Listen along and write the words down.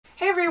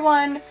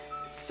everyone!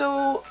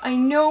 So I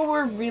know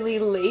we're really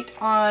late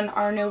on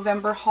our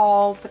November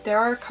haul, but there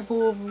are a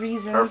couple of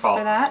reasons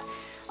for that.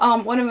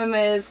 One of them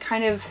is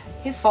kind of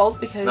his fault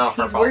because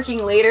he's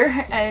working later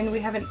and we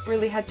haven't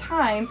really had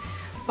time.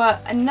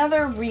 But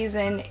another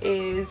reason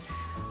is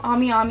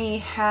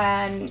Amiami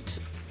hadn't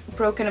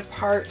broken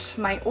apart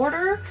my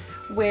order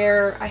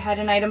where I had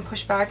an item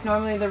pushed back.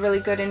 Normally they're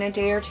really good in a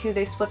day or two.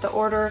 They split the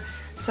order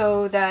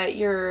so that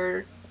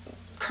your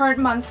current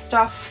month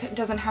stuff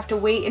doesn't have to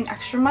wait an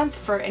extra month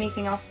for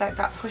anything else that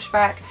got pushed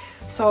back.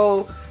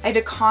 So I had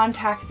to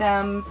contact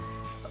them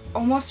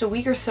almost a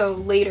week or so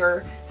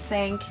later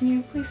saying, can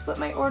you please split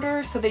my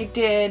order? So they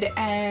did,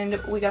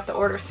 and we got the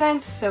order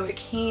sent, so it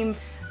came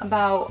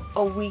about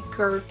a week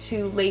or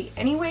two late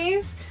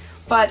anyways.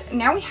 But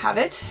now we have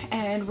it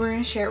and we're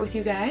gonna share it with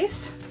you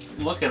guys.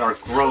 Look at our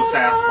gross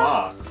ass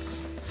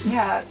box.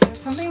 Yeah, there's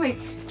something like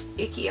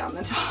icky on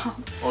the top.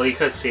 Well, you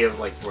could see it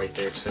like right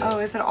there too. Oh,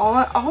 is it all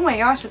on? Oh my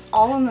gosh, it's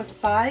all on the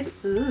side?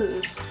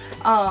 Ooh.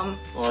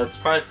 Well, it's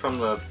probably from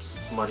the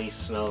muddy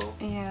snow.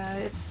 Yeah,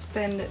 it's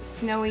been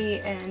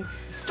snowy and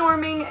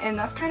storming, and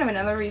that's kind of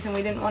another reason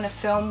we didn't want to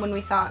film when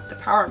we thought the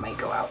power might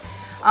go out.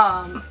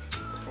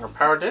 Our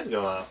power did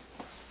go out.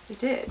 It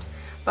did,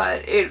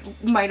 but it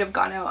might have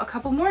gone out a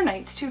couple more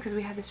nights too because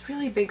we had this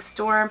really big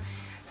storm.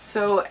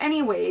 So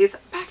anyways,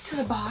 back to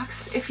the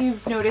box. If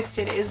you've noticed,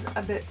 it is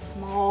a bit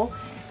small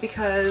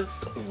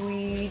because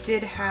we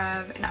did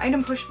have an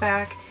item pushed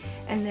back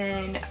and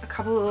then a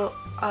couple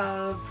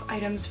of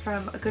items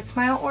from a Good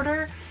Smile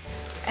order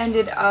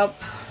ended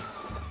up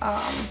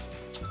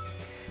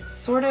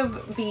sort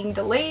of being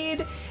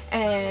delayed,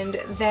 and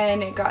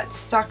then it got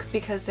stuck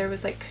because there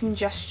was like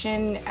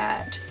congestion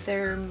at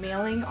their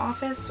mailing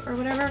office or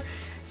whatever.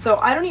 So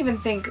I don't even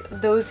think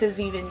those have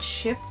even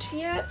shipped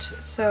yet.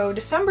 So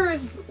December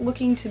is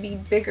looking to be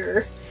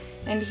bigger,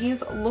 and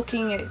he's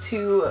looking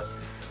to,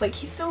 like,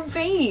 he's so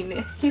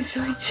vain. He's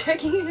like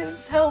checking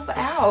himself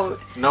out.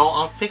 No,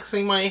 I'm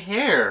fixing my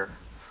hair.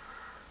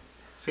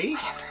 See?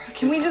 Whatever.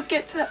 Can we just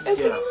get to opening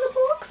the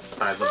box?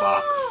 Inside the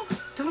box.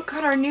 Don't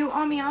cut our new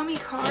Amiami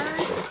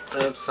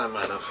card. Oops, I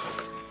might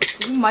have.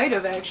 You might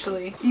have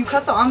actually. You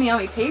cut the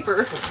Amiami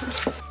paper.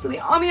 So the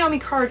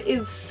Amiami card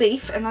is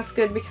safe, and that's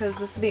good because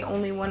this is the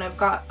only one I've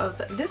got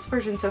of this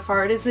version so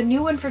far. It is the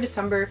new one for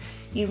December.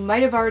 You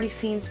might have already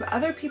seen some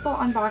other people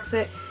unbox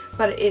it,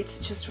 but it's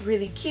just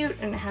really cute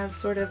and it has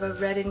sort of a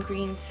red and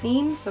green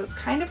theme, so it's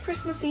kind of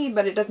Christmassy,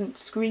 but it doesn't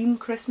scream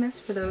Christmas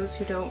for those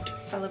who don't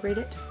celebrate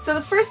it. So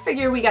the first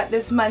figure we got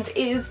this month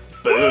is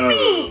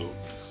Umi!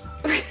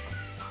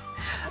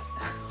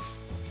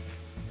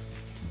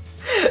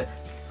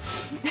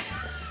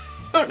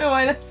 I don't know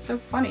why that's so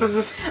funny.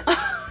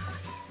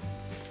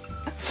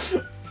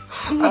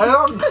 I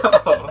don't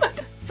know.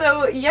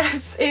 So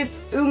yes, it's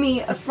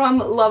Umi from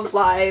Love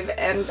Live,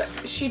 and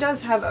she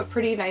does have a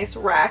pretty nice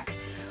rack,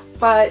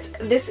 but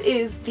this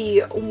is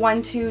the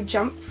 1-2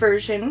 jump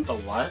version. The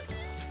what?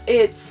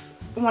 It's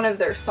one of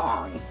their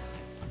songs.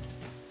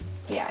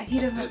 Yeah, he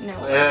doesn't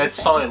know. It's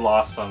totally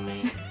lost on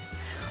me.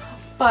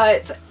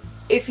 But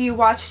if you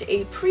watched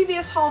a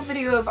previous haul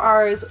video of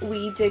ours,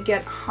 we did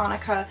get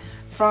Hanukkah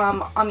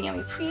from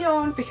Amiami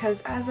pre-owned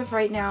because as of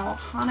right now,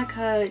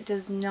 Hanukkah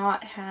does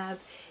not have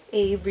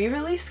a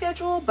re-release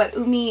schedule, but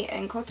Umi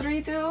and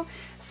Kotori do.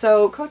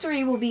 So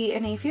Kotori will be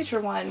in a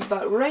future one,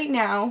 but right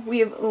now we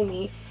have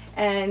Umi,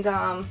 and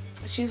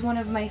she's one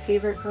of my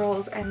favorite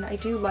girls, and I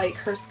do like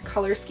her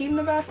color scheme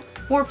the best.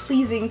 More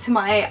pleasing to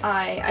my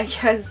eye, I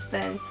guess,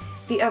 than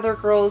the other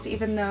girls,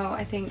 even though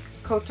I think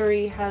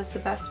Kotori has the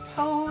best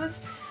pose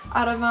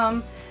out of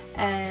them.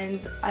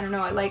 And I don't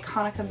know, I like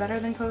Hanukkah better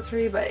than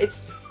Kotori, but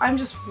I'm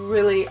just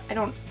really, I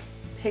don't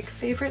pick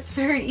favorites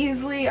very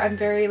easily. I'm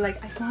very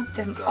like, I want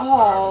them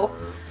all.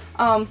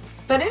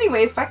 But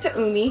anyways, back to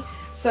Umi.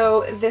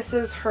 So this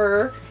is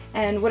her,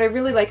 and what I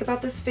really like about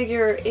this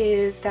figure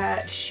is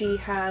that she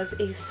has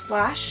a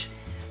splash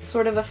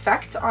sort of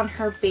effect on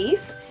her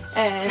base,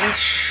 and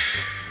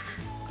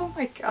oh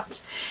my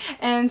gosh.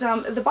 And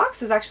the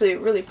box is actually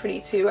really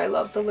pretty too. I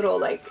love the little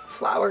like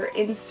flower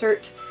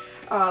insert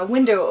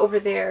window over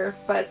there,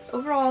 but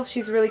overall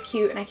she's really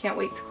cute, and I can't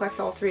wait to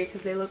collect all three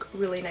because they look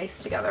really nice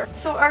together.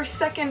 So our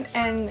second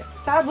and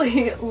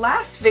sadly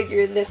last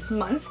figure this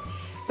month,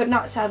 but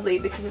not sadly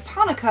because it's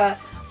Hanukkah,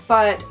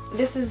 but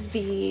this is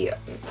the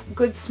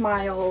Good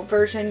Smile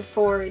version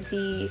for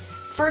the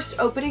first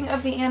opening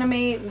of the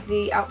anime,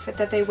 the outfit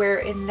that they wear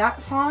in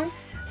that song.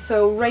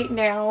 So right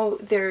now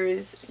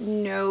there's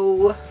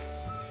no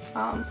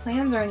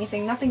plans or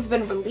anything. Nothing's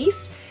been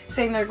released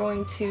saying they're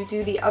going to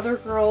do the other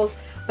girls,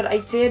 but I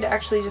did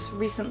actually just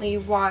recently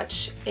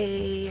watch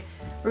a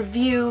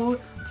review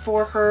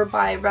for her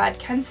by Rad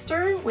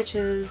Kenster, which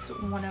is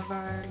one of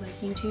our like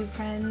YouTube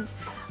friends,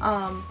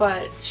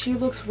 but she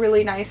looks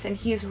really nice and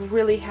he's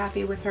really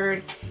happy with her,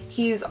 and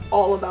he's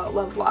all about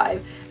Love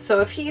Live. So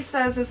if he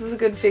says this is a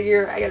good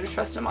figure, I gotta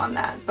trust him on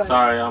that. But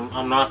sorry,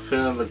 I'm not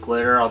feeling the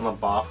glitter on the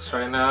box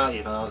right now,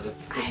 you know.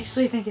 I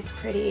actually think it's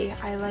pretty.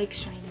 I like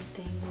shiny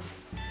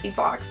things. The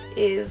box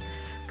is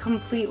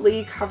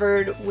completely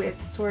covered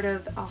with sort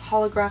of a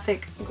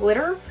holographic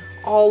glitter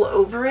all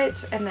over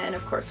it. And then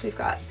of course we've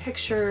got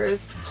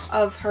pictures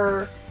of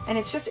her, and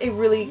it's just a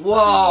really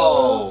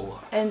cool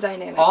and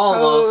dynamic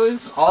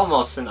pose.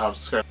 Almost an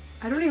upskirt.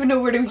 I don't even know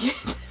where to begin.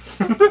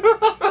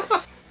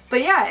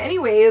 But yeah,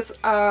 anyways,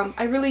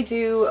 I really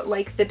do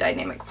like the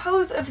dynamic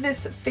pose of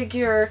this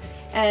figure,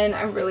 and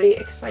I'm really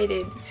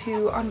excited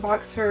to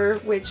unbox her,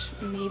 which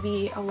may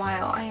be a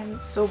while. I am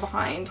so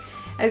behind,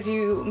 as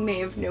you may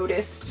have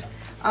noticed.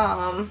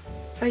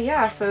 But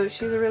yeah, so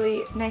she's a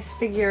really nice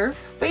figure.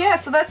 But yeah,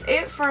 so that's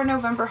it for our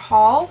November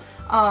haul.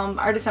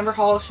 Our December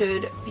haul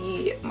should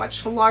be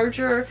much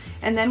larger,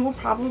 and then we'll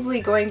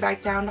probably going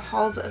back down to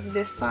hauls of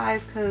this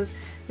size because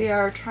we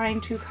are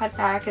trying to cut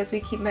back, as we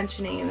keep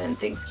mentioning, and then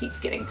things keep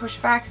getting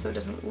pushed back so it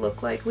doesn't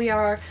look like we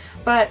are.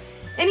 But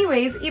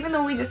anyways, even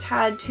though we just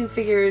had 2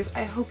 figures,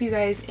 I hope you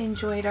guys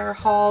enjoyed our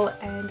haul,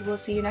 and we'll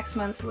see you next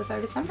month with our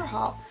December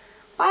haul.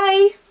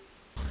 Bye!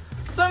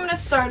 So I'm going to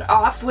start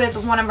off with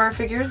one of our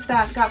figures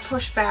that got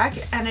pushed back,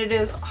 and it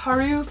is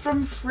Haru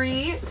from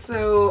Free.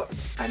 So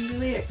I'm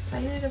really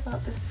excited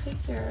about this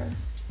figure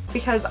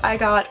because I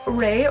got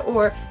Ray,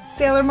 or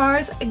Sailor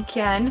Mars,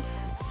 again.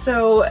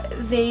 So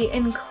they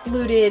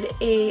included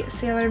a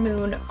Sailor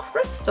Moon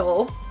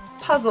crystal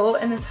puzzle,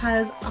 and this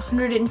has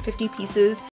 150 pieces.